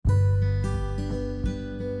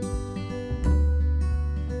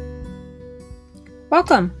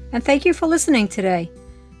Welcome, and thank you for listening today.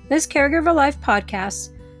 This Caregiver Life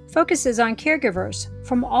podcast focuses on caregivers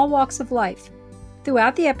from all walks of life.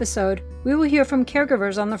 Throughout the episode, we will hear from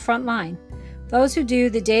caregivers on the front line, those who do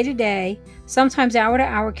the day-to-day, sometimes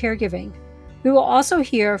hour-to-hour caregiving. We will also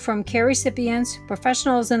hear from care recipients,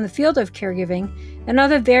 professionals in the field of caregiving, and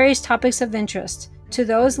other various topics of interest to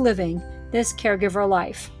those living this caregiver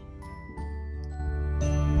life.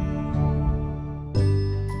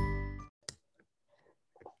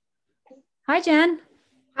 Hi, Jen.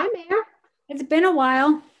 Hi, Mayor. It's been a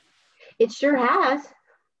while. It sure has.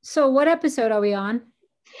 So what episode are we on?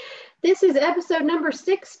 This is episode number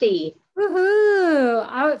 60.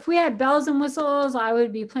 Woohoo! If we had bells and whistles, I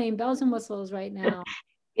would be playing bells and whistles right now.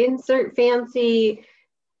 Insert fancy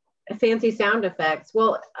sound effects.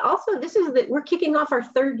 Well, also, we're kicking off our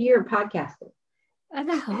third year of podcasting.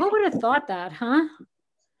 Who would have thought that, huh?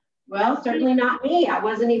 Well, certainly not me. I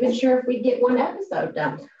wasn't even sure if we'd get one episode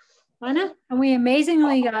done. I know. And we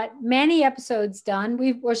amazingly got many episodes done.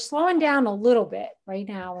 We're slowing down a little bit right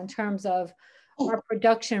now in terms of our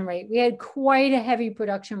production rate. We had quite a heavy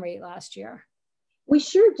production rate last year. We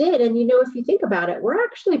sure did. And if you think about it, we're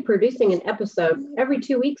actually producing an episode every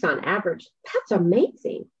 2 weeks on average. That's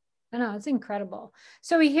amazing. I know, it's incredible.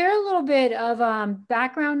 So we hear a little bit of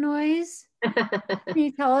background noise. Can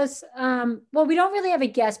you tell us? Well, we don't really have a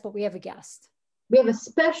guest, but we have a guest. We have a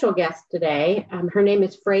special guest today. Her name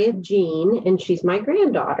is Freya Jean, and she's my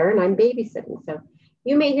granddaughter, and I'm babysitting. So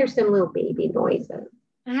you may hear some little baby noises.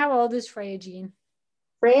 And how old is Freya Jean?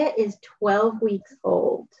 Freya is 12 weeks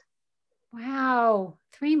old. Wow,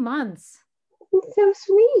 3 months. It's so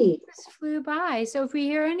sweet. Just flew by. So if we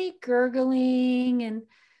hear any gurgling and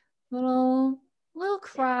little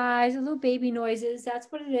cries, little baby noises, that's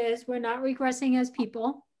what it is. We're not regressing as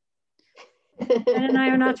people. Ben and I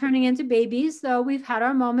are not turning into babies, though we've had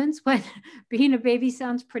our moments when being a baby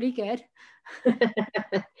sounds pretty good.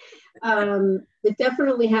 It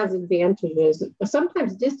definitely has advantages,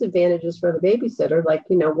 sometimes disadvantages for the babysitter, like,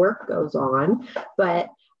 work goes on, but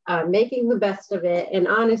making the best of it. And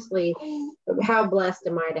honestly, how blessed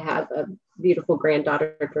am I to have a beautiful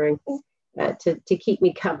granddaughter to keep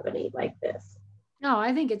me company like this. No,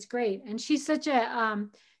 I think it's great. And she's such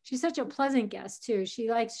a pleasant guest too. She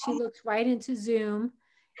looks right into Zoom.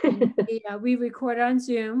 And we record on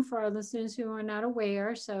Zoom for our listeners who are not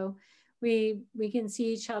aware. So we can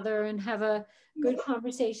see each other and have a good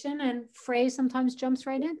conversation. And Freya sometimes jumps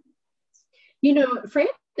right in. Freya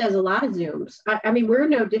does a lot of Zooms. I mean, we're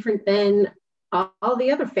no different than all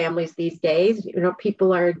the other families these days.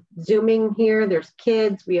 People are Zooming here. There's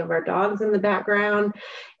kids. We have our dogs in the background.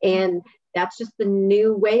 And that's just the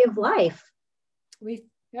new way of life.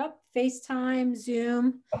 FaceTime,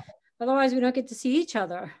 Zoom. Otherwise, we don't get to see each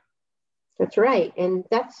other. That's right. And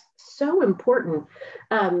that's so important.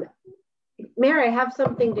 Mary, I have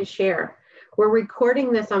something to share. We're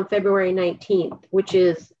recording this on February 19th, which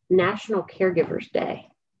is National Caregivers Day.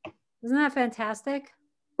 Isn't that fantastic?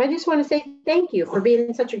 I just want to say thank you for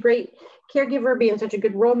being such a great caregiver, being such a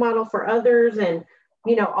good role model for others, and,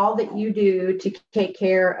 all that you do to take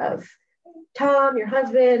care of Tom, your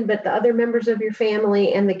husband, but the other members of your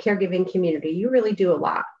family and the caregiving community. You really do a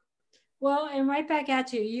lot. Well, and right back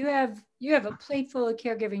at you. You have a plate full of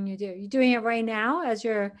caregiving you do. You're doing it right now as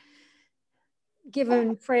you're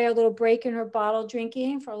giving Freya a little break in her bottle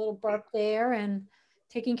drinking for a little burp there, and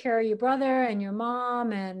taking care of your brother and your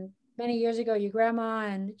mom, and many years ago, your grandma,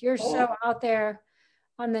 and you're so out there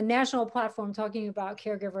on the national platform talking about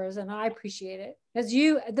caregivers, and I appreciate it. As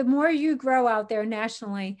the more you grow out there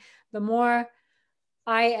nationally, the more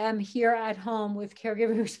I am here at home with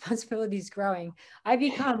caregiving responsibilities growing. I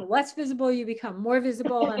become less visible, you become more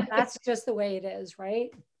visible, and that's just the way it is,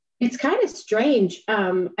 right? It's kind of strange.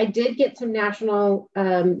 I did get some national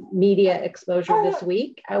media exposure this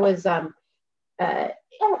week. I was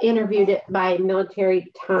interviewed by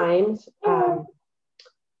Military Times.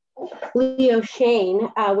 Leo Shane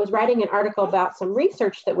was writing an article about some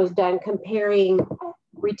research that was done comparing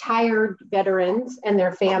retired veterans and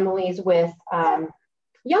their families with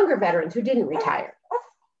younger veterans who didn't retire.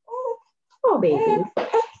 Oh, baby.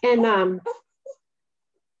 And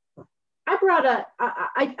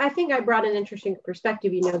I think I brought an interesting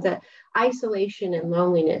perspective. That isolation and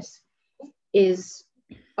loneliness is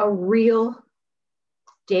a real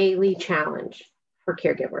daily challenge for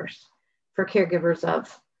caregivers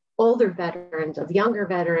of older veterans, of younger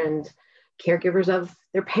veterans, caregivers of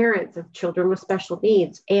their parents, of children with special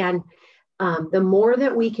needs. And the more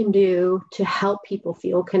that we can do to help people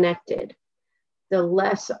feel connected, the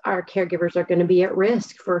less our caregivers are going to be at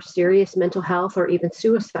risk for serious mental health or even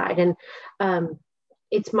suicide. And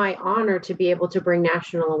it's my honor to be able to bring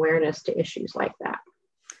national awareness to issues like that.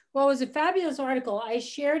 Well, it was a fabulous article. I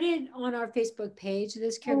shared it on our Facebook page,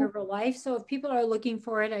 This Caregiver Life. So if people are looking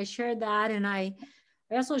for it, I shared that. And I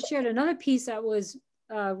also shared another piece that was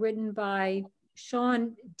written by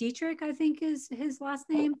Sean Dietrich, I think is his last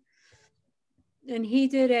name. And he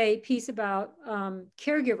did a piece about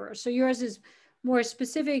caregivers. So yours is more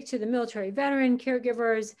specific to the military veteran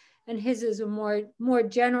caregivers, and his is a more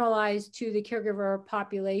generalized to the caregiver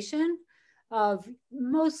population of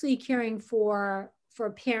mostly caring for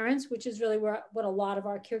parents, which is really what a lot of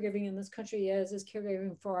our caregiving in this country is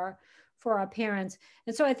caregiving for our parents.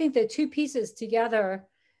 And so I think the two pieces together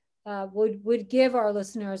would give our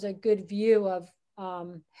listeners a good view of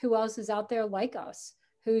who else is out there like us,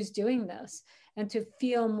 who's doing this, and to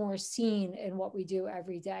feel more seen in what we do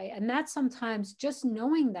every day. And that sometimes just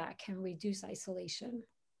knowing that can reduce isolation.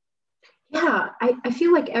 Yeah, I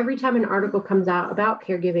feel like every time an article comes out about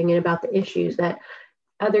caregiving and about the issues, that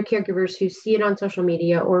other caregivers who see it on social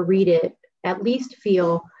media or read it at least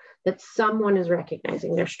feel that someone is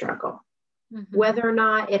recognizing their struggle. Mm-hmm. Whether or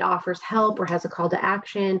not it offers help or has a call to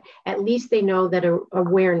action, at least they know that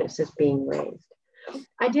awareness is being raised.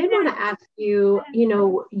 I did want to ask you,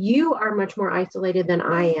 you are much more isolated than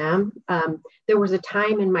I am. There was a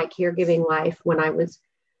time in my caregiving life when I was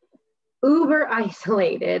uber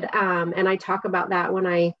isolated. And I talk about that when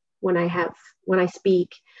I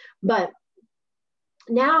speak, but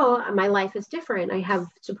now my life is different. I have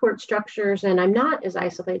support structures and I'm not as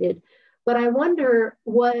isolated, but I wonder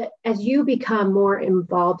as you become more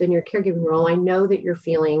involved in your caregiving role, I know that you're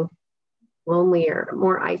feeling lonelier,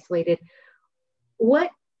 more isolated.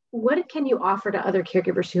 What can you offer to other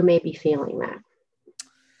caregivers who may be feeling that?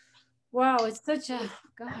 Wow, it's such a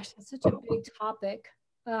big topic.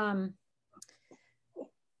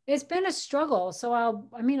 It's been a struggle. So I'll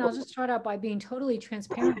just start out by being totally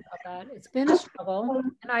transparent about that. It's been a struggle,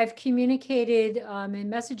 and I've communicated in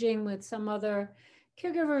messaging with some other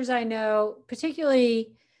caregivers I know,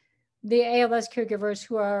 particularly the ALS caregivers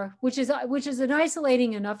which is an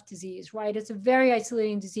isolating enough disease, right? It's a very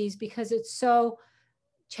isolating disease because it's so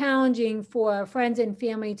challenging for friends and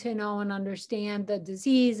family to know and understand the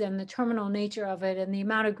disease and the terminal nature of it and the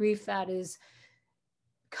amount of grief that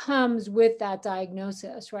comes with that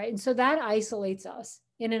diagnosis, right? And so that isolates us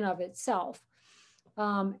in and of itself.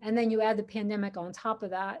 And then you add the pandemic on top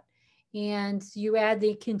of that, and you add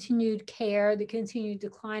the continued care, the continued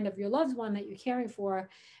decline of your loved one that you're caring for.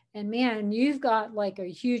 And man, you've got like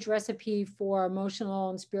a huge recipe for emotional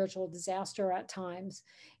and spiritual disaster at times.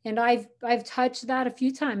 And I've touched that a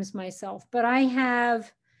few times myself, but I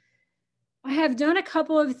have done a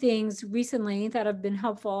couple of things recently that have been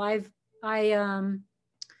helpful.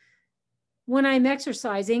 When I'm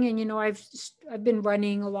exercising, and I've been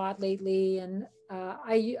running a lot lately, and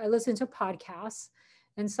I listen to podcasts,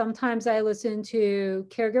 and sometimes I listen to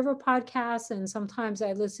caregiver podcasts, and sometimes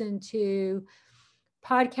I listen to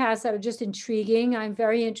podcasts that are just intriguing. I'm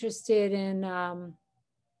very interested in, I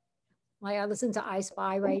listen to I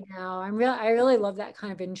Spy right now. I really love that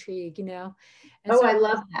kind of intrigue, And so, I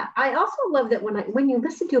love that. I also love that when you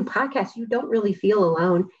listen to a podcast, you don't really feel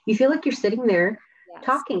alone. You feel like you're sitting there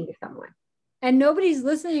talking to someone. And nobody's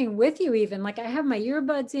listening with you even. Like I have my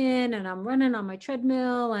earbuds in and I'm running on my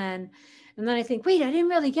treadmill and then I think, wait, I didn't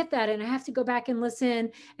really get that. And I have to go back and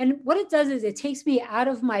listen. And what it does is it takes me out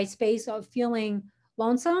of my space of feeling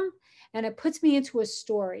lonesome and it puts me into a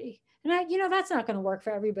story. And that's not going to work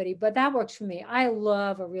for everybody, but that works for me. I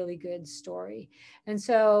love a really good story. And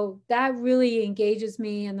so that really engages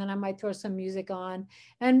me. And then I might throw some music on,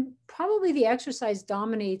 and probably the exercise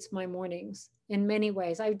dominates my mornings in many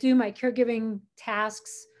ways. I do my caregiving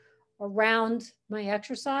tasks around my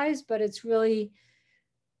exercise, but it's really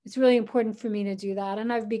important for me to do that.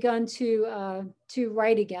 And I've begun to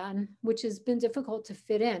write again, which has been difficult to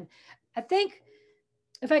fit in. I think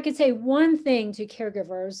if I could say one thing to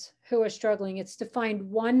caregivers who are struggling, it's to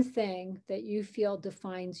find one thing that you feel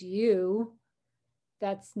defines you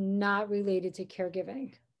that's not related to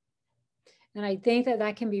caregiving. And I think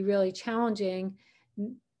that can be really challenging.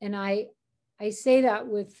 And I say that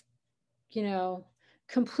with,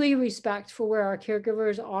 complete respect for where our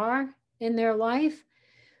caregivers are in their life.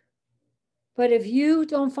 But if you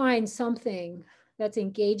don't find something that's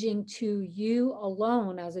engaging to you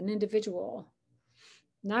alone as an individual,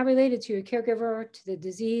 not related to your caregiver, to the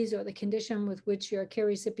disease or the condition with which your care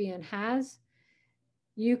recipient has,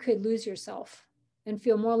 you could lose yourself and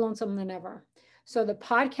feel more lonesome than ever. So the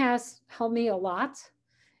podcasts help me a lot,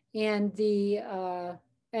 and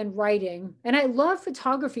and writing. And I love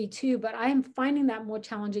photography too, but I'm finding that more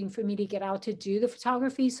challenging for me to get out to do the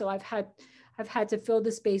photography. So I've I've had to fill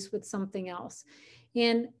the space with something else.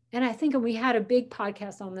 And I think we had a big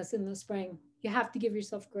podcast on this in the spring. You have to give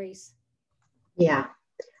yourself grace. Yeah.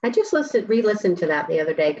 I just re-listened to that the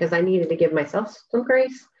other day because I needed to give myself some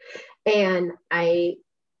grace. And I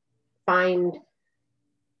find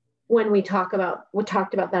when we talked about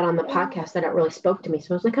that on the podcast, that it really spoke to me.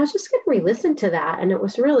 So I was like, I was just going to re-listen to that. And it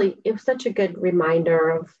was such a good reminder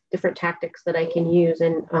of different tactics that I can use.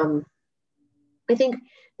 And I think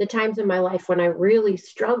the times in my life when I really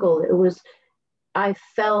struggled, I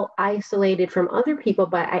felt isolated from other people,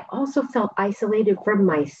 but I also felt isolated from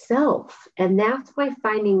myself. And that's why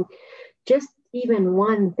finding just even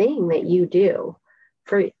one thing that you do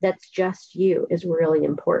that's just you is really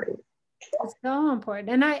important. It's so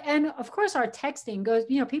important. And of course our texting goes,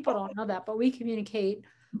 people don't know that, but we communicate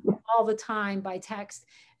all the time by text.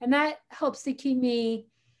 And that helps to keep me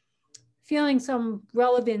feeling some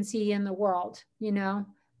relevancy in the world,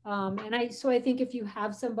 so I think if you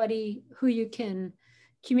have somebody who you can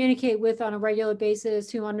communicate with on a regular basis,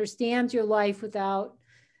 who understands your life without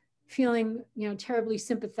feeling, terribly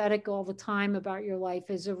sympathetic all the time about your life,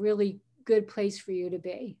 is a really good place for you to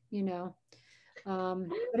be,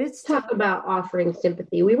 but it's talk about offering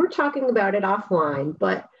sympathy. We were talking about it offline,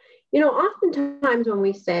 but oftentimes when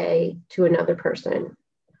we say to another person,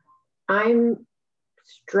 I'm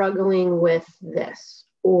struggling with this,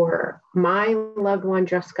 or my loved one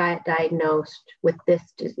just got diagnosed with this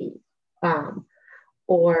disease,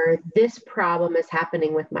 or this problem is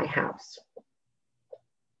happening with my house.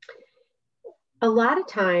 A lot of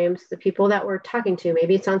times the people that we're talking to,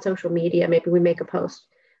 maybe it's on social media, maybe we make a post,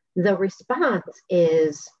 the response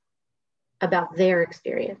is about their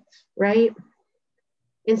experience, right?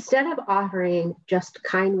 Instead of offering just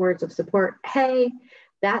kind words of support, hey,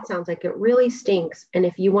 that sounds like it really stinks. And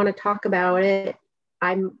if you want to talk about it,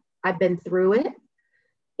 I've been through it.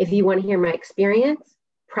 If you want to hear my experience,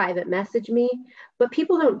 private message me. But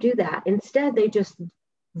people don't do that. Instead, they just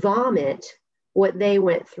vomit what they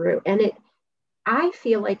went through. And I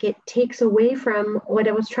feel like it takes away from what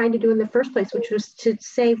I was trying to do in the first place, which was to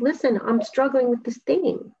say, listen, I'm struggling with this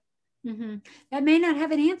thing. Mm-hmm. That may not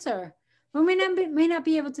have an answer. We may not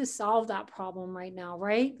be able to solve that problem right now,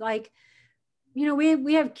 right? Like, we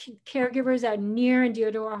have caregivers that are near and dear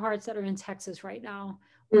to our hearts that are in Texas right now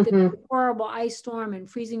with the horrible ice storm and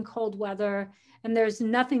freezing cold weather. And there's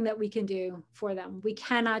nothing that we can do for them. We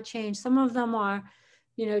cannot change. Some of them are,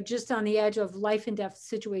 just on the edge of life and death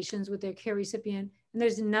situations with their care recipient. And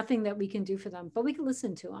there's nothing that we can do for them, but we can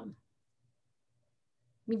listen to them.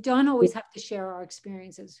 We don't always have to share our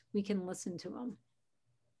experiences. We can listen to them.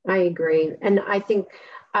 I agree. And I think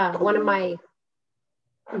one of my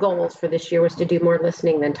goals for this year was to do more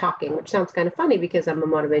listening than talking, which sounds kind of funny because I'm a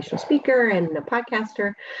motivational speaker and a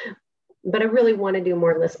podcaster, but I really want to do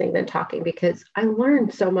more listening than talking because I learn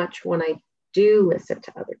so much when I do listen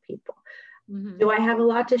to other people. Mm-hmm. Do I have a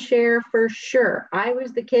lot to share? For sure. I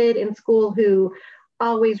was the kid in school who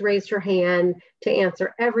always raised her hand to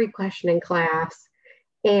answer every question in class.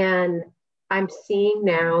 And I'm seeing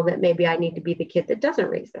now that maybe I need to be the kid that doesn't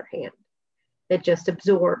raise their hand, that just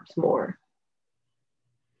absorbs more.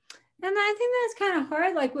 And I think that's kind of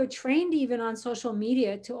hard. Like, we're trained even on social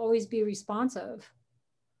media to always be responsive.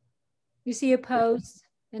 You see a post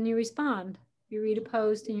and you respond. You read a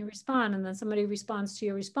post and you respond, and then somebody responds to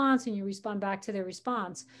your response and you respond back to their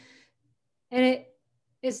response. And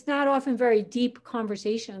it's not often very deep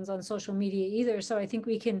conversations on social media either. So I think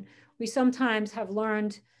we sometimes have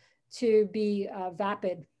learned to be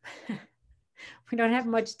vapid. We don't have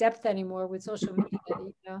much depth anymore with social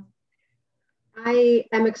media, I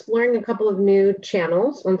am exploring a couple of new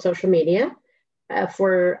channels on social media.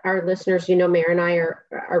 For our listeners, Mary and I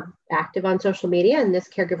are active on social media, and this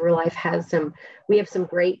Caregiver Life we have some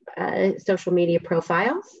great social media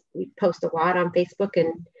profiles. We post a lot on Facebook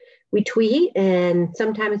and we tweet, and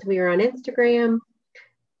sometimes we are on Instagram.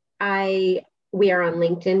 We are on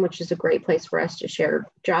LinkedIn, which is a great place for us to share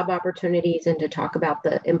job opportunities and to talk about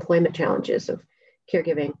the employment challenges of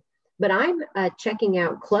caregiving. But I'm checking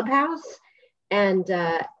out Clubhouse. And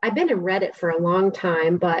I've been in Reddit for a long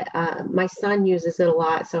time, but my son uses it a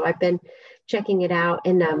lot. So I've been checking it out.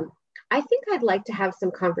 And I think I'd like to have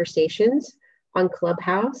some conversations on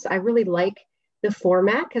Clubhouse. I really like the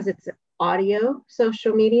format because it's audio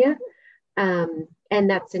social media. And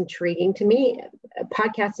that's intriguing to me.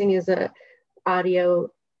 Podcasting is an audio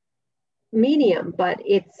medium, but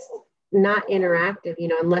it's not interactive,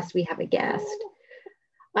 unless we have a guest.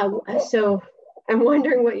 So I'm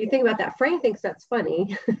wondering what you think about that. Freya thinks that's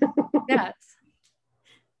funny. Yes.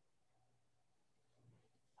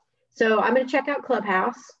 So I'm going to check out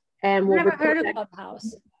Clubhouse, and I've never heard of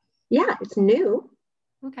Clubhouse. Yeah, it's new.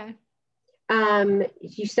 Okay.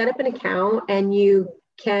 You set up an account and you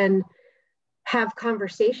can have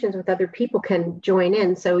conversations with other people, can join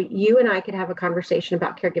in. So you and I could have a conversation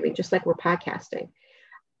about caregiving, just like we're podcasting.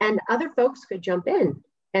 And other folks could jump in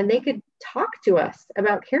and they could talk to us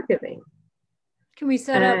about caregiving. Can we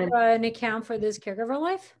set up an account for This Caregiver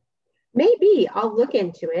Life? Maybe I'll look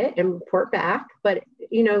into it and report back. But,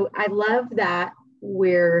 you know, I love that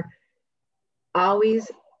we're always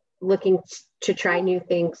looking to try new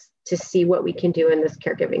things to see what we can do in this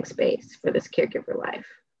caregiving space for This Caregiver Life.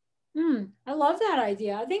 I love that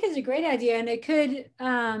idea. I think it's a great idea. And it could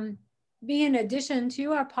be in addition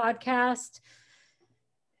to our podcast,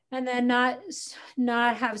 and then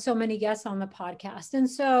not have so many guests on the podcast. And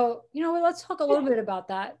so, you know, let's talk a little bit about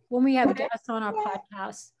that. When we have guests on our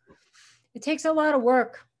podcast, it takes a lot of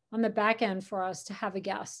work on the back end for us to have a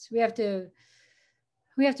guest. We have to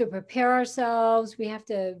prepare ourselves. We have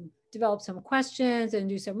to develop some questions and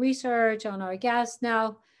do some research on our guests.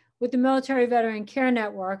 Now, with the Military Veteran Care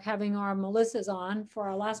Network, having our Melissas on for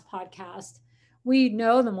our last podcast, we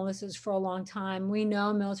know the Melissas for a long time. We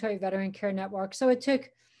know Military Veteran Care Network. So it took,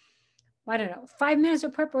 I don't know, 5 minutes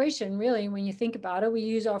of preparation, really, when you think about it. We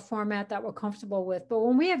use our format that we're comfortable with. But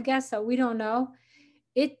when we have guests that we don't know,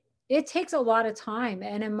 it takes a lot of time.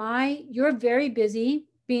 And you're very busy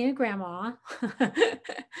being a grandma,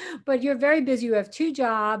 but you're very busy. You have 2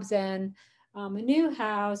 jobs and a new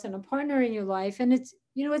house and a partner in your life. And it's,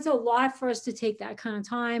 you know, it's a lot for us to take that kind of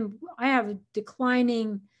time. I have a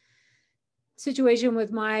declining situation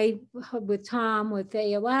with Tom with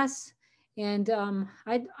ALS. And I'm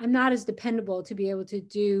not as dependable to be able to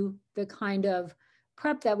do the kind of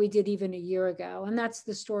prep that we did even a year ago. And that's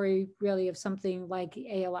the story really of something like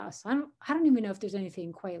ALS. I don't even know if there's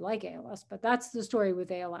anything quite like ALS, but that's the story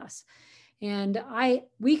with ALS. And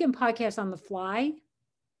we can podcast on the fly.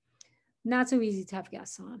 Not so easy to have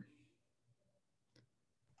guests on.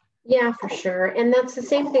 Yeah, for sure. And that's the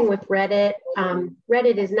same thing with Reddit.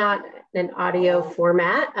 Reddit is not an audio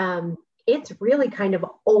format. It's really kind of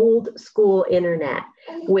old school internet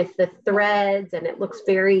with the threads, and it looks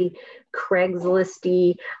very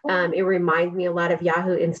Craigslist-y. It reminds me a lot of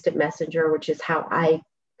Yahoo Instant Messenger, which is how I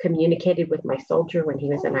communicated with my soldier when he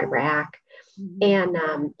was in Iraq. And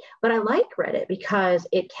but I like Reddit because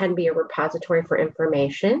it can be a repository for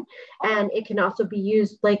information, and it can also be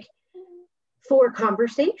used like for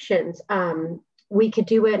conversations. We could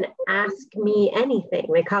do an Ask Me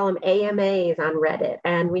Anything. They call them AMAs on Reddit,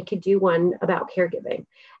 and we could do one about caregiving.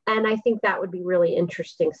 And I think that would be really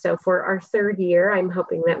interesting. So for our 3rd year, I'm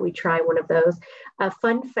hoping that we try one of those. A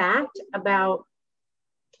fun fact, about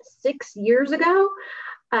 6 years ago,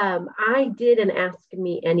 I did an Ask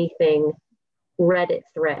Me Anything Reddit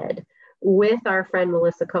thread with our friend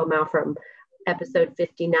Melissa Comal from episode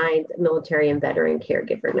 59's Military and Veteran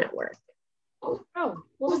Caregiver Network. Oh,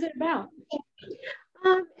 what was it about?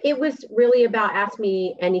 It was really about Ask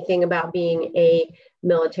Me Anything about being a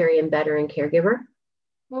military and veteran caregiver.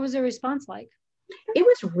 What was the response like? It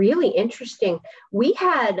was really interesting. We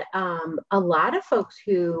had a lot of folks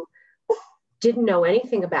who didn't know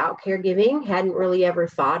anything about caregiving, hadn't really ever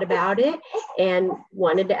thought about it, and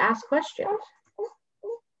wanted to ask questions.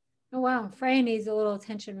 Oh, wow. Freya needs a little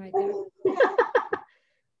attention right there.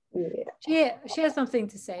 Yeah. She has something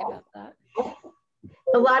to say about that.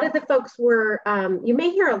 A lot of the folks were, you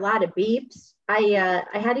may hear a lot of beeps. I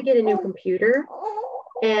had to get a new computer,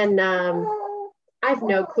 and I have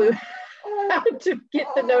no clue how to get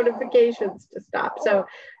the notifications to stop. So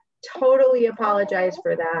totally apologize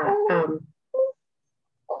for that.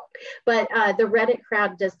 But the Reddit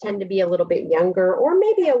crowd does tend to be a little bit younger, or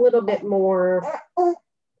maybe a little bit more,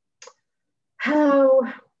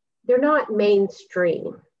 they're not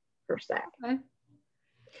mainstream per se. Okay.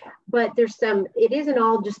 But there's it isn't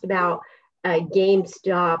all just about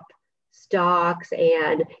GameStop stocks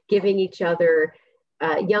and giving each other,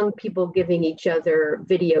 young people giving each other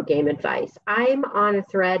video game advice. I'm on a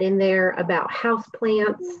thread in there about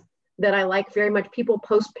houseplants that I like very much. People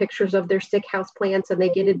post pictures of their sick houseplants and they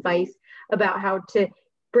get advice about how to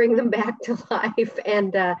bring them back to life.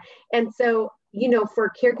 And so, you know, for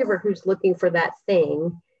a caregiver who's looking for that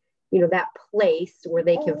thing, you know, that place where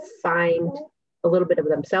they can find a little bit of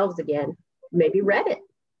themselves again, maybe Reddit.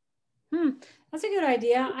 That's a good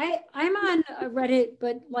idea. I'm on Reddit,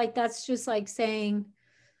 but like, that's just like saying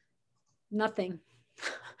nothing.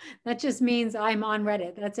 That just means I'm on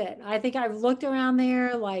Reddit. That's it. I think I've looked around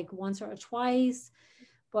there like once or twice,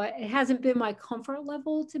 but it hasn't been my comfort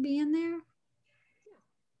level to be in there.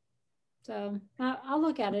 So I'll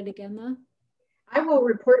look at it again though. I will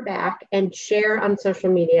report back and share on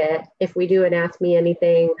social media if we do an Ask Me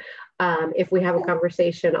Anything, if we have a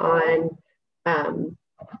conversation on,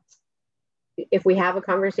 if we have a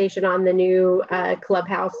conversation on the new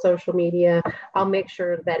Clubhouse social media, I'll make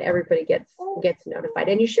sure that everybody gets notified.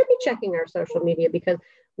 And you should be checking our social media because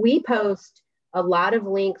we post a lot of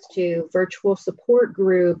links to virtual support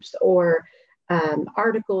groups or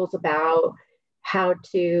articles about how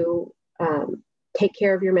to take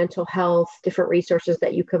care of your mental health, different resources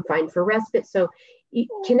that you can find for respite. So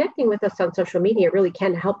connecting with us on social media really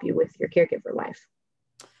can help you with your caregiver life.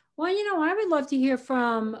 Well, you know, I would love to hear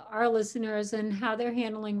from our listeners and how they're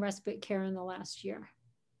handling respite care in the last year.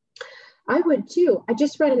 I would too. I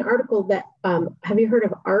just read an article that, have you heard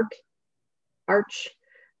of ARCH?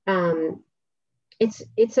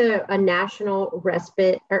 It's a national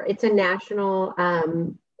respite, or it's a national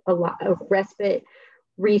a respite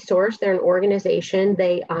resource. They're an organization.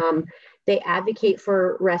 They advocate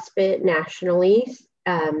for respite nationally,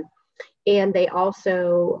 and they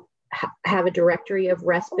also have a directory of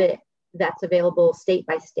respite that's available state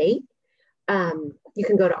by state. You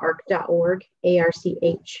can go to arch.org,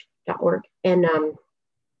 ARCH.org, and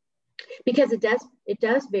because it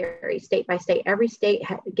does vary state by state. Every state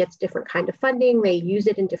gets different kind of funding. They use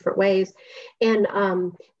it in different ways, and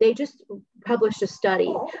they just published a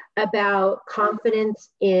study about confidence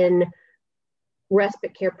in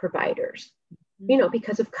respite care providers, you know,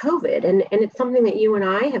 because of COVID. And it's something that you and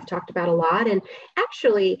I have talked about a lot. And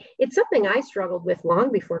actually, it's something I struggled with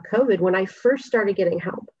long before COVID. When I first started getting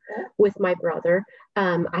help with my brother,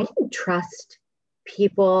 I didn't trust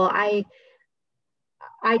people. I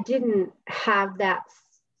didn't have that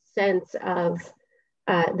sense of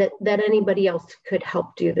that anybody else could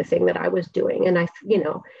help do the thing that I was doing. And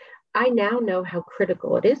I now know how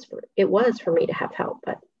critical it was for me to have help.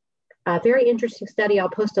 But a very interesting study. I'll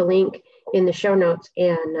post a link in the show notes,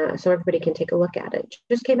 and so everybody can take a look at it.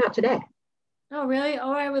 Just came out today. Oh, really?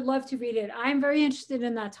 Oh, I would love to read it. I'm very interested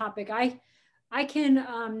in that topic. I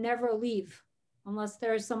can never leave unless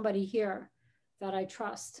there's somebody here that I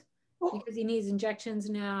trust, because he needs injections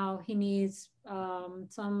now. He needs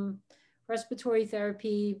some respiratory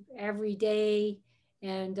therapy every day.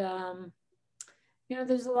 And, you know,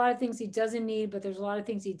 there's a lot of things he doesn't need, but there's a lot of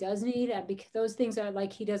things he does need. And because those things are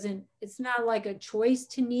like, it's not like a choice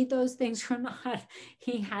to need those things or not.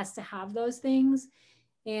 He has to have those things.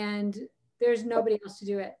 And there's nobody else to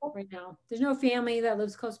do it right now. There's no family that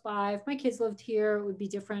lives close by. If my kids lived here, it would be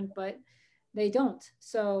different, but they don't.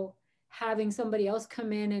 So having somebody else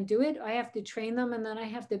come in and do it, I have to train them, and then I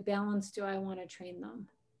have to balance, do I want to train them?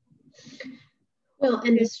 Well,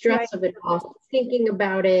 and the stress of it all, thinking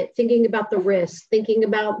about it, thinking about the risks, thinking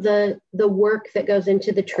about the work that goes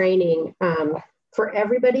into the training, for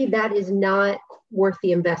everybody, that is not worth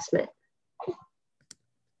the investment.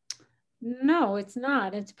 No, it's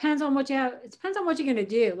not. It depends on what you have. It depends on what you're going to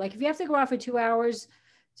do. Like if you have to go out for 2 hours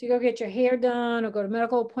to go get your hair done or go to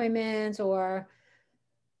medical appointments or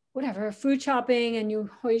whatever, food shopping, and you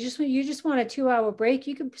just want a 2-hour break,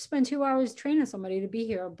 you could spend 2 hours training somebody to be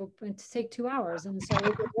here, but to take 2 hours, and so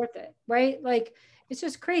it's worth it, right? Like it's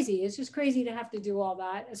just crazy. It's just crazy to have to do all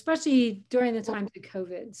that, especially during the times of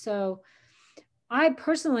COVID. So I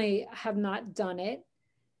personally have not done it,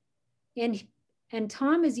 and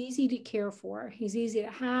Tom is easy to care for. He's easy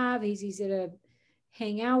to have. He's easy to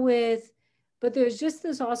hang out with, but there's just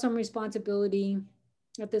this awesome responsibility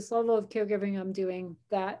at this level of caregiving I'm doing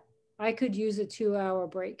that I could use a 2-hour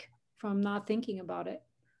break from not thinking about it.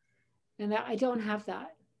 And that I don't have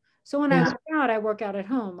that. So when I work out at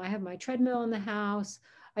home. I have my treadmill in the house.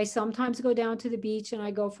 I sometimes go down to the beach and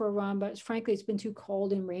I go for a run, but frankly, it's been too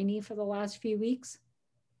cold and rainy for the last few weeks.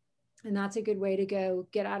 And that's a good way to go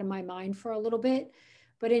get out of my mind for a little bit.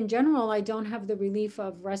 But in general, I don't have the relief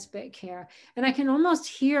of respite care. And I can almost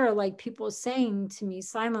hear like people saying to me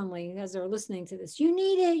silently as they're listening to this, you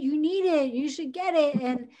need it, you should get it.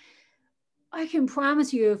 And I can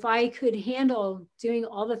promise you, if I could handle doing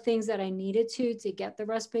all the things that I needed to get the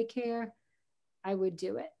respite care, I would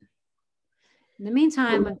do it. In the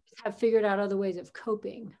meantime, I have figured out other ways of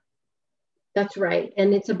coping. That's right.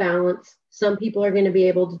 And it's a balance. Some people are going to be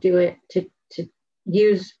able to do it, to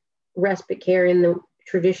use respite care in the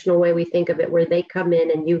traditional way we think of it, where they come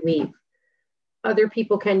in and you leave. Other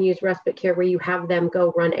people can use respite care where you have them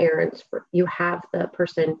go run errands you have the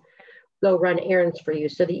person go run errands for you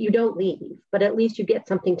so that you don't leave, but at least you get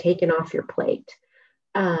something taken off your plate.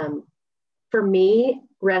 For me,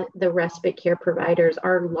 the respite care providers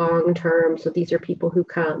are long-term. So these are people who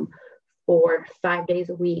come for 5 days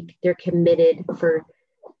a week. They're committed for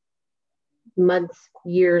months,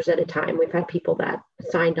 years at a time. We've had people that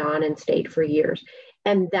signed on and stayed for years.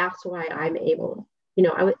 And that's why I'm able,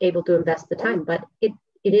 I was able to invest the time, but it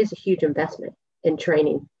is a huge investment in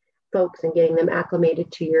training folks and getting them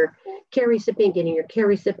acclimated to your care recipient, getting your care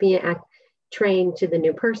recipient trained to the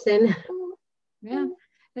new person. Yeah.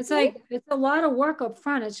 It's a lot of work up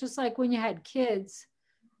front. It's just like when you had kids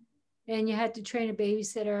and you had to train a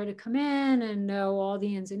babysitter to come in and know all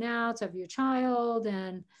the ins and outs of your child.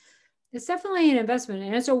 And it's definitely an investment,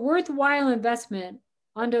 and it's a worthwhile investment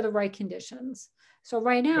under the right conditions. So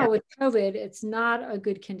right now with COVID, it's not a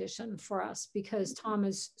good condition for us because Tom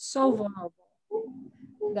is so vulnerable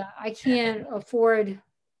that I can't afford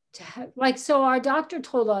to have, so our doctor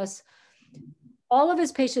told us all of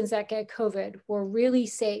his patients that get COVID were really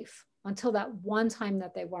safe until that one time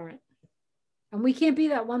that they weren't. And we can't be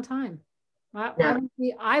that one time. I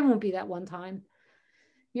won't be that one time.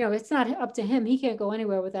 It's not up to him. He can't go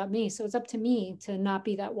anywhere without me. So it's up to me to not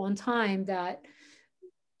be that one time that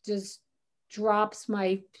just drops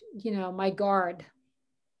my guard.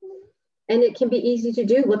 And it can be easy to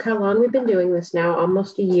do. Look how long we've been doing this now,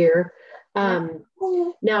 almost a year.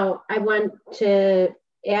 Now I want to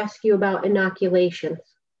ask you about inoculations.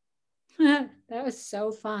 That was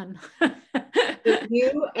so fun.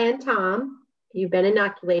 You and Tom, you've been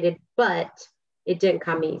inoculated, but it didn't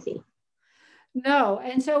come easy. No.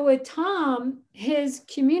 And so with Tom, his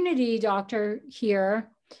community doctor here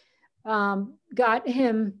got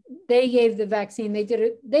him, they gave the vaccine. They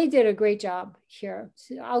did a great job here.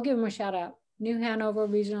 So I'll give them a shout out. New Hanover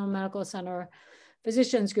Regional Medical Center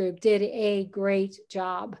Physicians Group did a great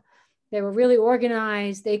job. They were really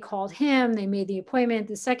organized. They called him, they made the appointment.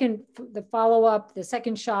 The follow-up, the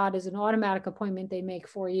second shot is an automatic appointment they make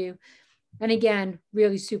for you. And again,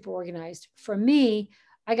 really super organized. For me,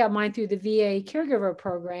 I got mine through the VA caregiver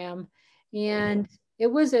program, and it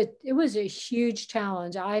was a huge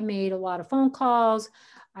challenge. I made a lot of phone calls.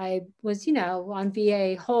 I was, on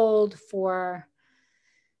VA hold for,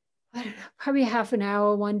 I don't know, probably half an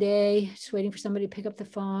hour one day, just waiting for somebody to pick up the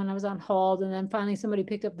phone. I was on hold, and then finally somebody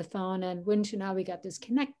picked up the phone, and wouldn't you know, we got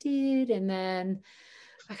disconnected. And then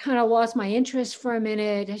I kind of lost my interest for a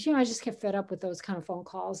minute. I just get fed up with those kind of phone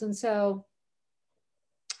calls. And so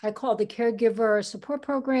I called the caregiver support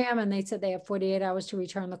program, and they said they have 48 hours to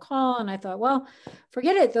return the call. And I thought, well,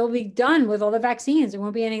 forget it. They'll be done with all the vaccines. There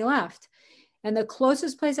won't be any left. And the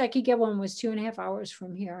closest place I could get one was 2.5 hours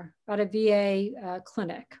from here at a VA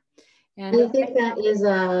clinic. And I think that is,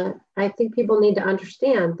 I think people need to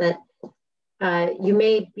understand that you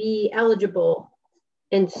may be eligible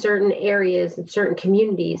in certain areas and certain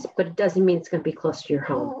communities, but it doesn't mean it's going to be close to your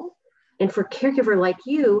home. And for a caregiver like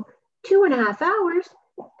you, 2.5 hours,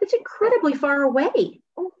 that's incredibly far away.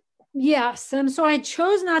 Yes. And so I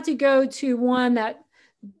chose not to go to one that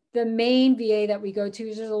the main VA that we go to,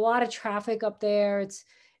 there's a lot of traffic up there. It's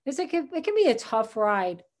like, it can be a tough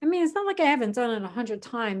ride. I mean, it's not like I haven't done it 100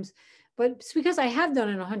 times, but it's because I have done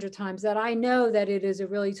it 100 times that I know that it is a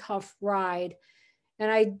really tough ride.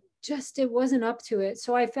 And it wasn't up to it.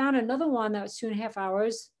 So I found another one that was 2.5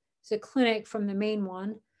 hours. It's a clinic from the main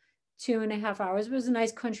one, 2.5 hours. It was a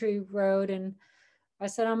nice country road. And I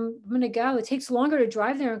said, I'm going to go. It takes longer to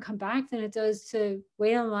drive there and come back than it does to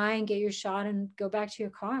wait online, get your shot, and go back to your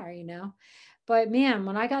car, But man,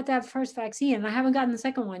 when I got that first vaccine, and I haven't gotten the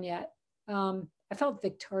second one yet, I felt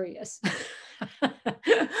victorious.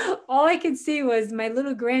 All I could see was my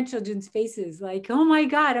little grandchildren's faces, like, oh my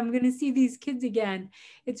God, I'm going to see these kids again.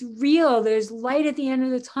 It's real. There's light at the end of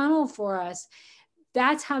the tunnel for us.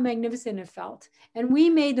 That's how magnificent it felt. And we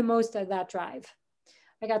made the most of that drive.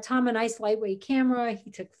 I got Tom a nice lightweight camera.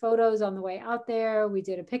 He took photos on the way out there. We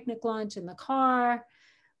did a picnic lunch in the car.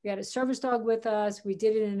 We had a service dog with us. We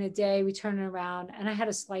did it in a day. We turned it around, and I had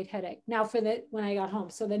a slight headache. Now when I got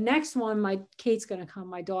home. So the next one, Kate's going to come,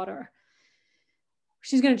 my daughter.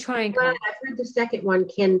 She's going to try and come. Well, I've heard the second one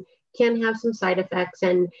can have some side effects,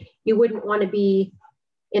 and you wouldn't want to be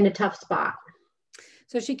in a tough spot.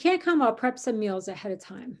 So she can't come. I'll prep some meals ahead of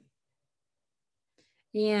time.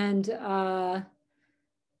 And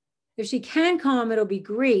if she can come, it'll be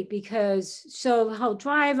great so I'll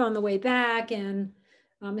drive on the way back, and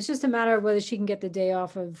it's just a matter of whether she can get the day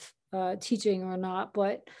off of teaching or not.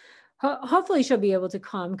 But hopefully she'll be able to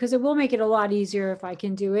come, because it will make it a lot easier if I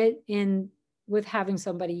can do it with having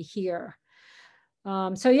somebody here.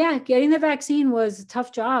 So yeah, getting the vaccine was a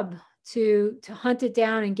tough job to hunt it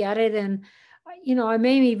down and get it. And, it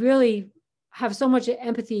made me really have so much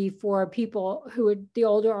empathy for people who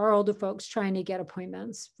are our older folks trying to get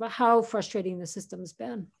appointments, how frustrating the system's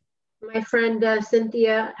been. My friend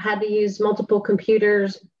Cynthia had to use multiple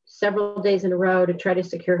computers several days in a row to try to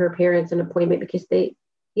secure her parents an appointment because they,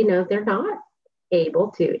 they're not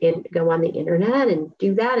able to go on the internet and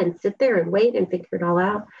do that and sit there and wait and figure it all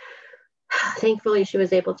out. Thankfully, she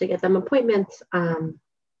was able to get them appointments.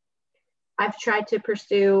 I've tried to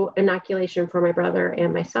pursue inoculation for my brother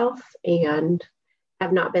and myself and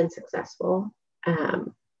have not been successful.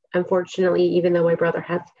 Unfortunately, even though my brother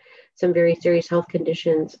has some very serious health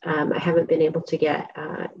conditions, I haven't been able to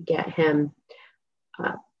get him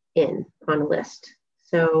in on a list.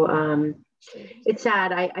 So it's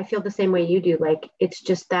sad. I feel the same way you do. Like, it's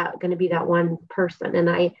just going to be that one person. And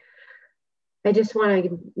I just want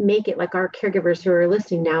to make it, like, our caregivers who are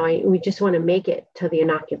listening now, we just want to make it to the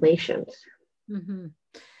inoculations. Mm-hmm.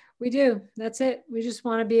 We do. That's it. We just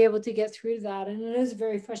want to be able to get through that. And it is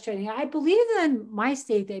very frustrating. I believe in my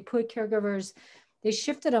state, they put caregivers, they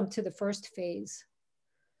shifted them to the first phase.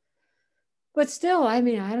 But still, I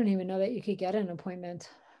mean, I don't even know that you could get an appointment.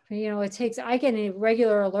 I get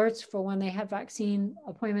regular alerts for when they have vaccine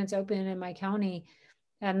appointments open in my county.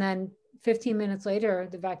 And then 15 minutes later,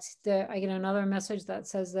 I get another message that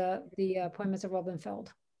says that the appointments have all been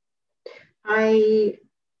filled. I'm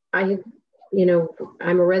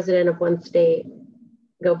a resident of one state,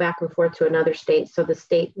 go back and forth to another state. So the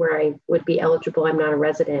state where I would be eligible, I'm not a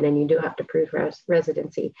resident, and you do have to prove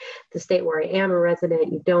residency. The state where I am a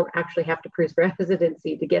resident, you don't actually have to prove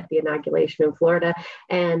residency to get the inoculation in Florida.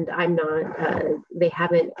 And I'm not, they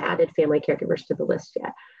haven't added family caregivers to the list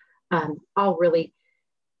yet. All really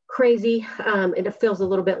crazy. It feels a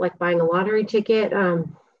little bit like buying a lottery ticket, or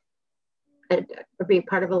being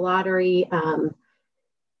part of a lottery.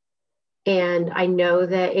 And I know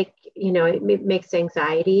that it makes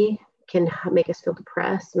anxiety, can make us feel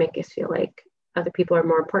depressed, make us feel like other people are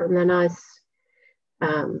more important than us.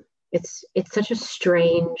 It's such a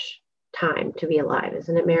strange time to be alive,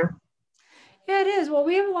 isn't it, Mare? Yeah, it is. Well,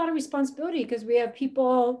 we have a lot of responsibility because we have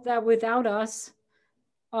people that without us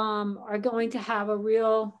are going to have a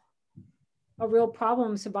real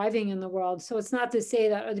problem surviving in the world. So it's not to say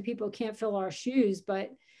that other people can't fill our shoes,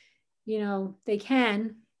 but they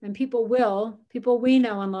can. And people we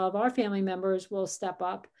know and love, our family members will step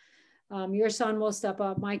up. Your son will step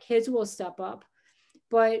up. My kids will step up.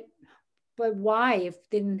 But why if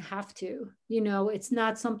they didn't have to? It's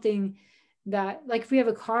not something that, like, if we have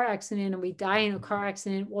a car accident and we die in a car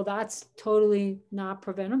accident, well, that's totally not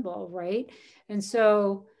preventable, right? And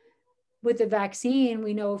so with the vaccine,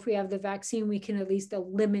 we know if we have the vaccine, we can at least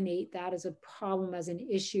eliminate that as a problem, as an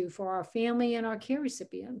issue for our family and our care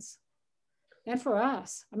recipients. And for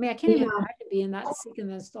us. I mean, I can't even imagine being that sick and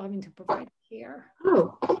then still having to provide care.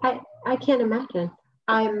 Oh, I can't imagine.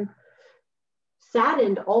 I'm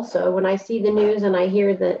saddened also when I see the news and I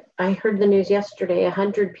heard the news yesterday,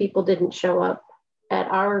 100 people didn't show up at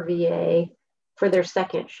our VA for their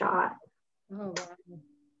second shot. Oh, wow.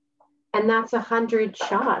 And that's 100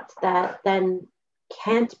 shots that then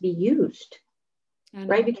can't be used,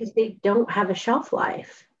 right? Because they don't have a shelf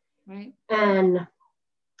life. Right. And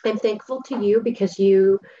I'm thankful to you because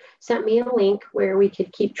you sent me a link where we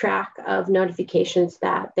could keep track of notifications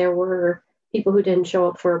that there were people who didn't show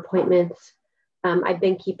up for appointments. I've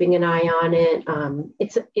been keeping an eye on it.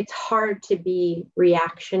 It's hard to be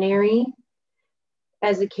reactionary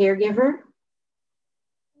as a caregiver.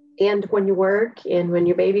 And when you work and when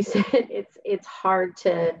you babysit, it's hard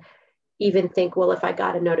to even think, well, if I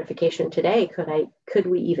got a notification today, could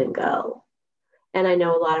we even go? And I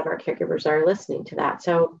know a lot of our caregivers are listening to that.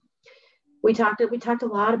 So we talked a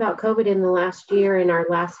lot about COVID in the last year, in our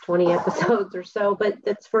last 20 episodes or so, but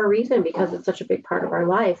that's for a reason, because it's such a big part of our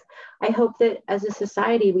life. I hope that as a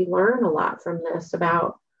society, we learn a lot from this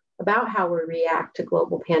about how we react to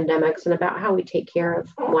global pandemics and about how we take care of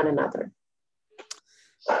one another.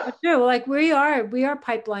 True. Like we are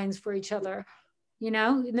pipelines for each other.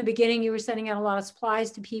 In the beginning, you were sending out a lot of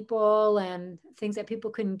supplies to people and things that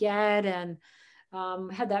people couldn't get, and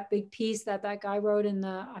had that big piece that guy wrote in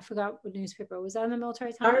I forgot what newspaper, was that in the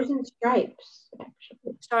Military Times? Stars and Stripes,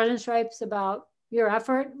 actually. Stars and Stripes, about your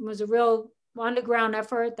effort. It was a real underground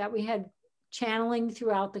effort that we had channeling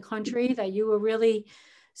throughout the country, that you were really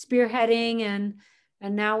spearheading, and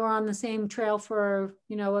now we're on the same trail for,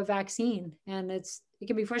 a vaccine, and it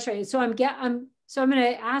can be frustrating. So I'm going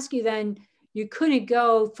to ask you then, you couldn't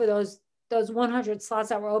go for those 100 slots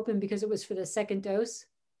that were open because it was for the second dose?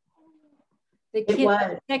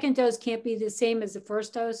 The second dose can't be the same as the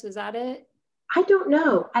first dose. Is that it? I don't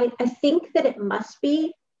know. I think that it must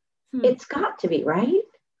be. It's got to be, right?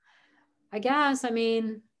 I guess. I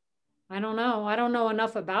mean, I don't know. I don't know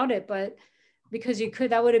enough about it, but because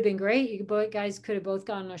that would have been great. You both guys could have both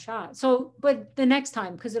gotten a shot. So, but the next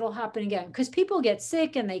time, because it'll happen again, because people get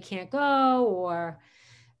sick and they can't go, or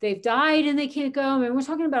they've died and they can't go. I mean, we're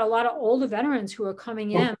talking about a lot of older veterans who are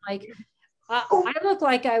coming in. Like, I look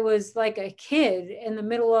like I was like a kid in the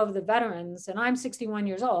middle of the veterans, and I'm 61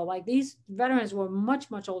 years old. Like, these veterans were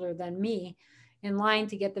much, much older than me in line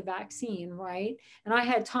to get the vaccine, right? And I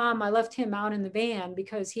had Tom, I left him out in the van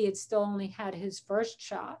because he had still only had his first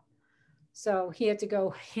shot. So he had to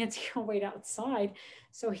go wait outside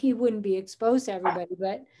so he wouldn't be exposed to everybody.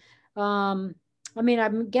 But I mean,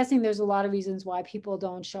 I'm guessing there's a lot of reasons why people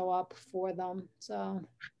don't show up for them. So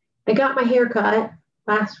I got my hair cut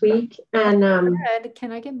last week, and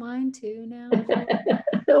can I get mine too now?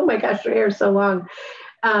 oh my gosh, your hair is so long.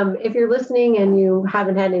 If you're listening and you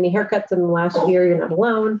haven't had any haircuts in the last year, you're not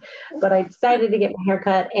alone. But I decided to get my hair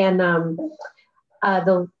cut, and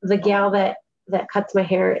the gal that cuts my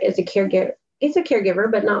hair is a caregiver. Is a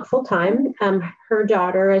caregiver, but not full time. Her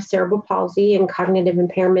daughter has cerebral palsy and cognitive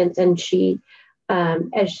impairments, and she,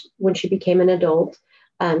 when she became an adult,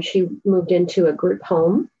 she moved into a group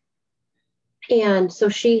home. And so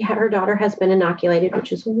her daughter has been inoculated,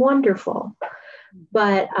 which is wonderful.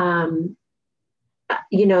 But,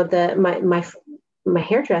 you know, my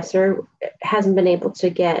hairdresser hasn't been able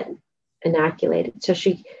to get inoculated. So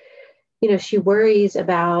she worries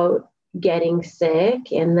about getting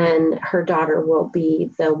sick, and then her daughter will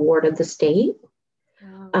be the ward of the state.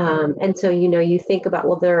 And so, you know, you think about,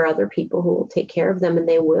 well, there are other people who will take care of them, and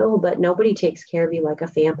they will, but nobody takes care of you like a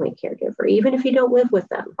family caregiver, even if you don't live with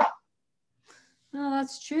them. No,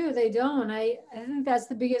 that's true. They don't. I think that's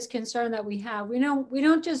the biggest concern that we have. We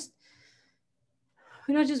don't just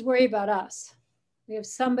worry about us. We have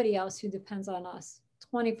somebody else who depends on us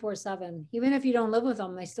 24/7. Even if you don't live with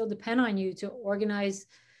them, they still depend on you to organize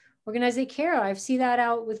their care. I see that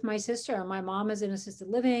out with my sister. My mom is in assisted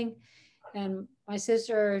living, and my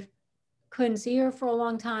sister couldn't see her for a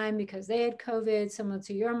long time because they had COVID, similar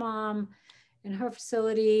to your mom in her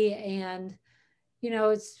facility. And, you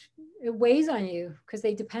know, it weighs on you because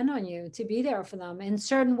they depend on you to be there for them in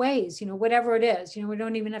certain ways, you know, whatever it is. You know, we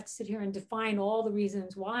don't even have to sit here and define all the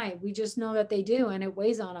reasons why. We just know that they do, and it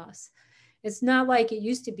weighs on us. It's not like it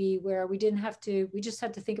used to be where we just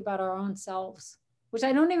had to think about our own selves, which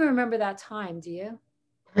I don't even remember that time. Do you?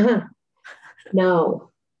 No.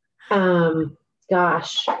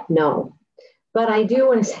 Gosh, no. But I do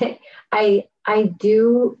want to say, I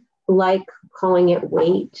do like calling it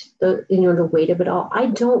weight, the weight of it all. I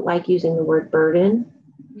don't like using the word burden.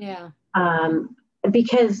 Yeah.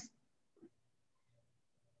 Because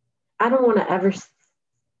I don't want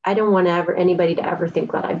anybody to ever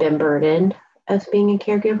think that I've been burdened as being a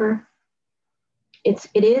caregiver. It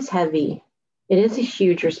is heavy. It is a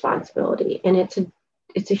huge responsibility, and it's a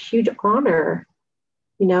huge honor,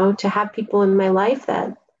 you know, to have people in my life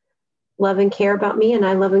that love and care about me, and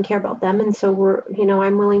I love and care about them. And so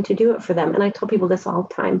I'm willing to do it for them. And I tell people this all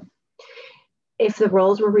the time. If the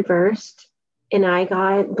roles were reversed and I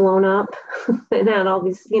got blown up and had all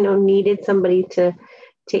these, needed somebody to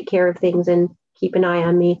take care of things and keep an eye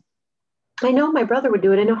on me, I know my brother would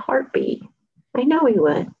do it in a heartbeat. I know he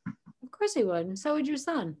would. Of course he would. And so would your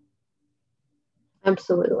son.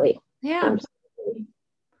 Absolutely. Yeah. Absolutely.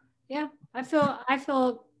 Yeah. I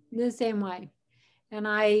feel the same way. And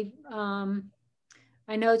I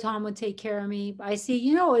know Tom would take care of me. I see,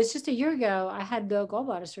 it's just a year ago, I had the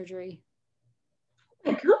gallbladder surgery.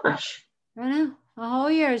 Oh my gosh. I know. A whole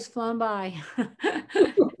year has flown by.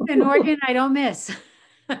 An organ I don't miss.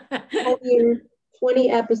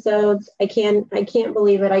 20 episodes. I can't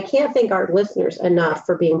believe it. I can't thank our listeners enough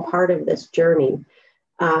for being part of this journey.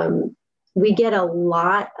 We get a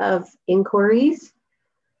lot of inquiries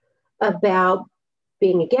about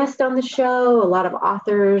being a guest on the show. A lot of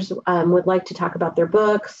authors would like to talk about their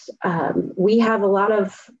books. We have a lot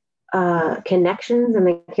of connections in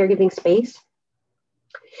the caregiving space.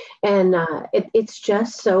 And it's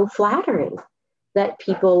just so flattering that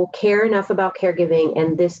people care enough about caregiving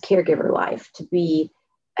and this caregiver life to be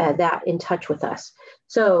that in touch with us.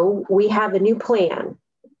 So we have a new plan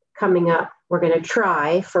coming up. We're going to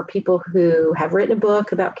try for people who have written a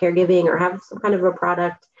book about caregiving or have some kind of a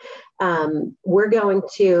product. We're going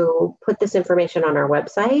to put this information on our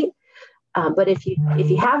website. But if you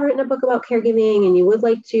have written a book about caregiving and you would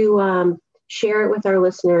like to share it with our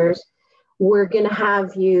listeners, we're going to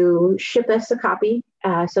have you ship us a copy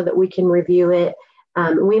so that we can review it.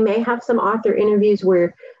 We may have some author interviews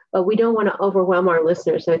where we don't want to overwhelm our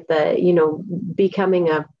listeners with becoming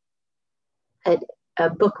a a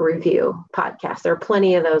book review podcast. There are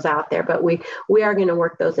plenty of those out there, but we are going to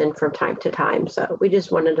work those in from time to time. So we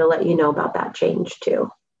just wanted to let you know about that change too.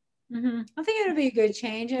 Mm-hmm. I think it'll be a good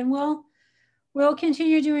change, and we'll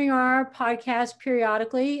continue doing our podcast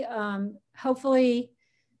periodically. Hopefully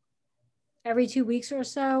every 2 weeks or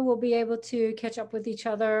so, we'll be able to catch up with each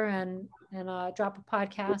other and drop a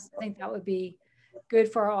podcast. I think that would be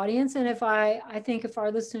good for our audience. And I think if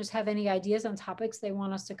our listeners have any ideas on topics they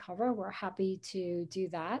want us to cover, we're happy to do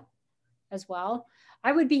that as well.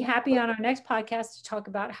 I would be happy on our next podcast to talk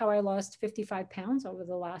about how I lost 55 pounds over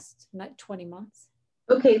the last 20 months.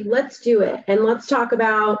 Okay, let's do it. And let's talk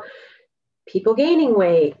about people gaining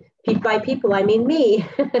weight. By people, I mean me.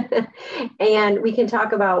 And we can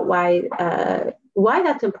talk about why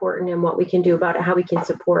that's important and what we can do about it, how we can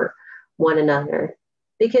support one another.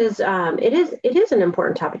 Because it is an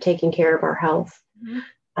important topic, taking care of our health.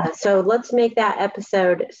 Mm-hmm. So let's make that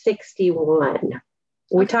episode 61.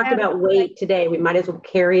 We talked about weight today. We might as well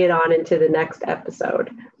carry it on into the next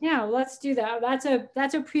episode. Yeah, let's do that.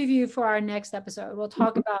 That's a preview for our next episode. We'll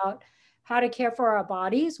talk about how to care for our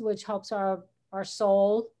bodies, which helps our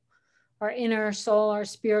soul, our inner soul, our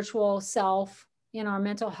spiritual self, and our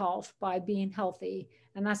mental health by being healthy.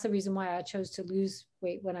 And that's the reason why I chose to lose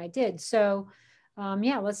weight when I did. So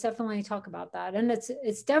let's definitely talk about that. And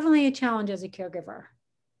it's definitely a challenge as a caregiver.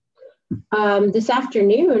 This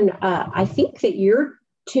afternoon, I think that you're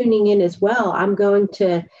tuning in as well. I'm going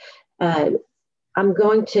to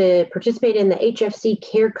participate in the HFC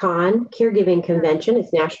CareCon Caregiving Convention.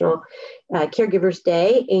 It's National Caregivers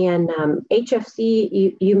Day, and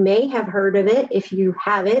HFC, you may have heard of it. If you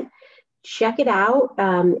haven't, check it out.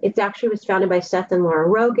 It actually was founded by Seth and Laura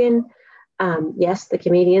Rogen. Yes, the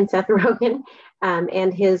comedian Seth Rogen,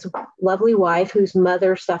 and his lovely wife, whose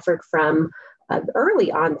mother suffered from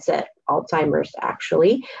early onset Alzheimer's,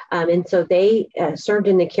 actually. And so they served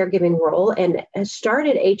in the caregiving role and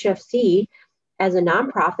started HFC as a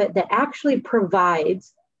nonprofit that actually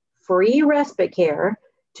provides free respite care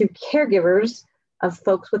to caregivers of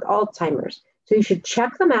folks with Alzheimer's. So you should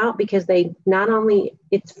check them out because they not only,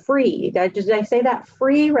 it's free. Did I say that?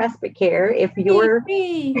 Free respite care. If you're,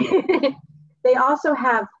 they also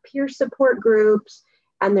have peer support groups,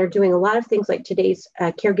 and they're doing a lot of things like today's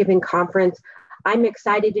caregiving conference. I'm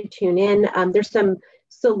excited to tune in. There's some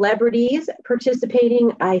celebrities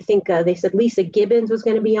participating. I think they said Lisa Gibbons was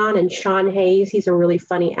going to be on, and Sean Hayes. He's a really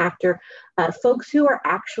funny actor. Folks who are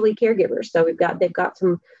actually caregivers. So they've got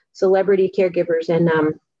some celebrity caregivers, and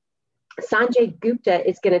Sanjay Gupta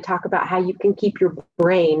is going to talk about how you can keep your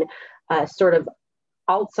brain sort of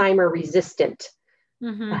Alzheimer resistant.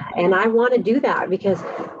 Mm-hmm. And I want to do that because,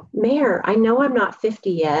 Mayor, I know I'm not 50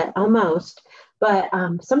 yet, almost, but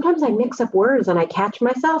sometimes I mix up words and I catch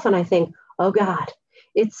myself and I think, oh God,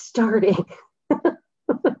 it's starting. I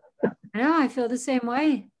know, I feel the same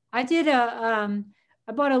way. I did I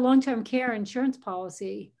bought a long-term care insurance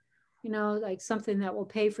policy, like something that will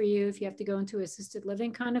pay for you if you have to go into assisted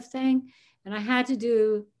living kind of thing. And I had to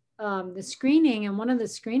do the screening, and one of the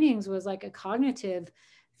screenings was like a cognitive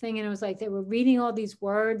thing. And it was like, they were reading all these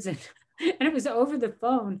words and it was over the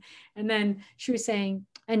phone. And then she was saying,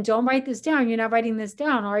 and don't write this down. You're not writing this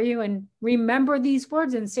down, are you? And remember these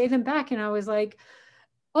words and say them back. And I was like,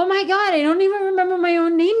 oh my God, I don't even remember my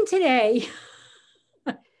own name today.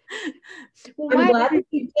 Well, I'm glad that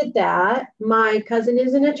you did that. My cousin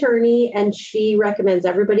is an attorney, and she recommends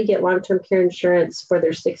everybody get long-term care insurance for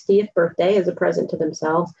their 60th birthday as a present to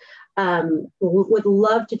themselves. Would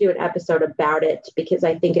love to do an episode about it because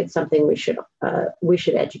I think it's something we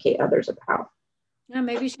should educate others about. Yeah,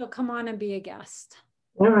 maybe she'll come on and be a guest.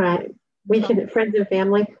 All right. We can, friends and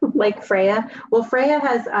family like Freya. Well, Freya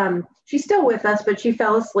has, she's still with us, but she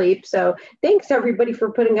fell asleep. So thanks everybody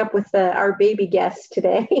for putting up with our baby guest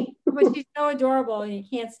today. But she's so adorable and you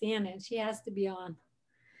can't stand it. She has to be on.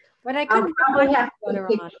 But I couldn't probably have put her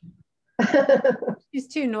on. She's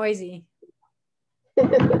too noisy.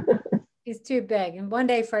 She's too big. And one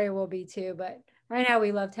day Freya will be too, but right now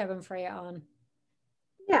we loved having Freya on.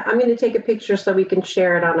 Yeah, I'm going to take a picture so we can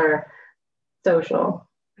share it on our social.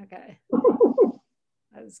 Okay.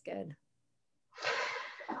 That was good.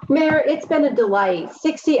 Mayor, it's been a delight.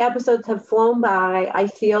 60 episodes have flown by. I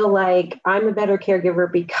feel like I'm a better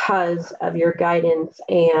caregiver because of your guidance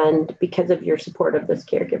and because of your support of this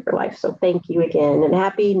caregiver life. So thank you again, and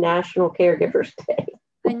happy National Caregivers Day.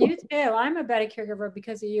 And you too. I'm a better caregiver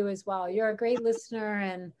because of you as well. You're a great listener,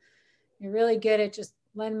 and you're really good at just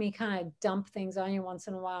letting me kind of dump things on you once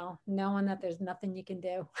in a while, knowing that there's nothing you can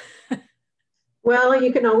do. Well,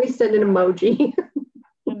 you can always send an emoji.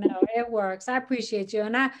 I know, it works. I appreciate you.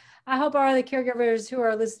 And I hope our other caregivers who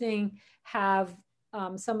are listening have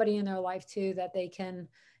somebody in their life too that they can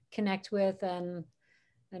connect with and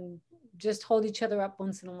just hold each other up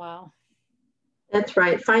once in a while. That's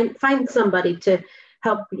right. Find somebody to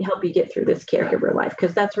help you get through this caregiver life,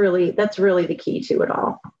 because that's really the key to it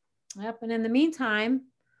all. Yep. And in the meantime,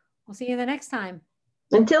 we'll see you the next time.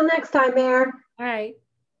 Until next time, Mare. All right.